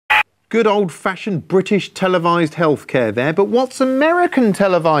Good old-fashioned British televised healthcare there, but what's American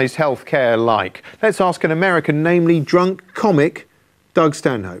televised healthcare like? Let's ask an American, namely drunk comic Doug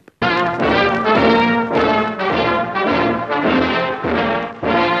Stanhope.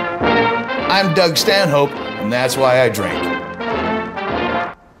 I'm Doug Stanhope, and that's why I drink.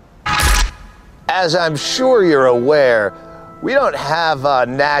 As I'm sure you're aware, we don't have a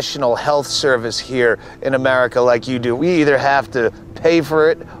national health service here in America like you do. We either have to pay for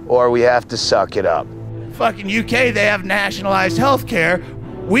it or we have to suck it up. Fucking UK, they have nationalized health care.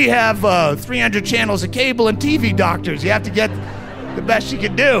 We have 300 channels of cable and TV doctors. You have to get the best you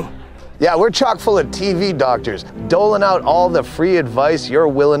can do. Yeah, we're chock full of TV doctors, doling out all the free advice you're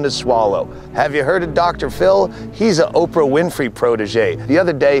willing to swallow. Have you heard of Dr. Phil? He's an Oprah Winfrey protege. The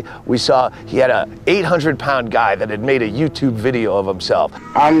other day, we saw he had a 800-pound guy that had made a YouTube video of himself.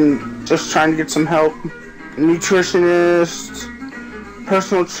 I'm just trying to get some help. Nutritionist,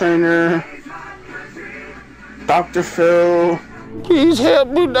 personal trainer, Dr. Phil. Please help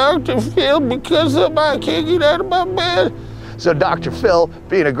me, Dr. Phil, because I can't get out of my bed. So Dr. Phil,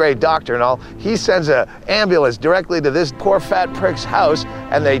 being a great doctor and all, he sends an ambulance directly to this poor fat prick's house,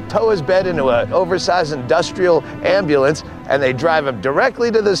 and they tow his bed into an oversized industrial ambulance, and they drive him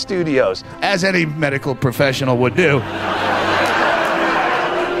directly to the studios. As any medical professional would do.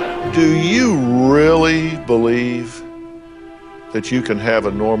 Do you really believe that you can have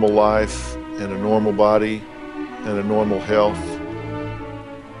a normal life and a normal body and a normal health?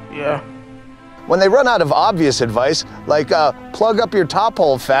 Yeah. When they run out of obvious advice, like plug up your top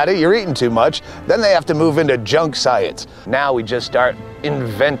hole, fatty, you're eating too much, then they have to move into junk science. Now we just start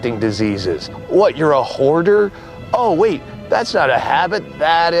inventing diseases. What, you're a hoarder? Oh, wait, that's not a habit.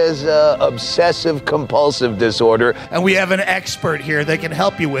 That is obsessive compulsive disorder. And we have an expert here that can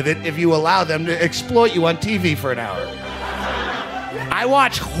help you with it if you allow them to exploit you on TV for an hour. I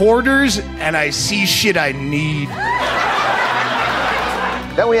watch hoarders and I see shit I need.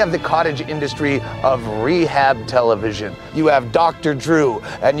 Then we have the cottage industry of rehab television. You have Dr. Drew,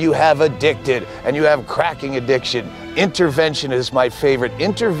 and you have Addicted, and you have Cracking Addiction. Intervention is my favorite.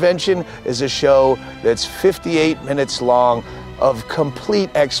 Intervention is a show that's 58 minutes long of complete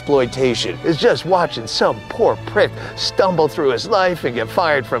exploitation. It's just watching some poor prick stumble through his life and get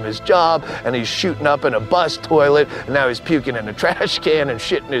fired from his job, and he's shooting up in a bus toilet, and now he's puking in a trash can and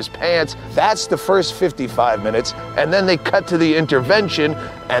shitting his pants. That's the first 55 minutes, and then they cut to the intervention,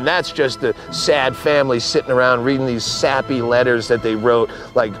 and that's just the sad family sitting around reading these sappy letters that they wrote,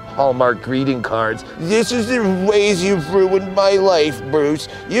 like Hallmark greeting cards. This is the ways you've ruined my life, Bruce.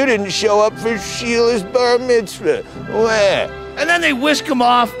 You didn't show up for Sheila's bar mitzvah. Wah. And then they whisk them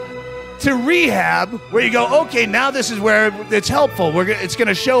off to rehab, where you go, okay, now this is where it's helpful. It's going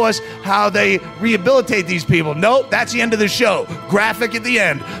to show us how they rehabilitate these people. Nope, that's the end of the show. Graphic at the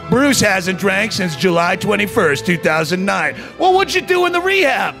end. Bruce hasn't drank since July 21st, 2009. Well, what'd you do in the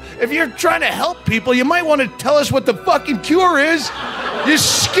rehab? If you're trying to help people, you might want to tell us what the fucking cure is. You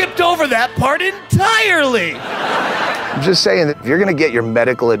skipped over that part entirely. I'm just saying that if you're going to get your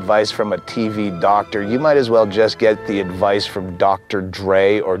medical advice from a TV doctor, you might as well just get the advice from Dr.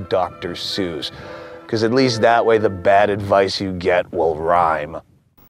 Dre or Dr. Seuss, because at least that way the bad advice you get will rhyme.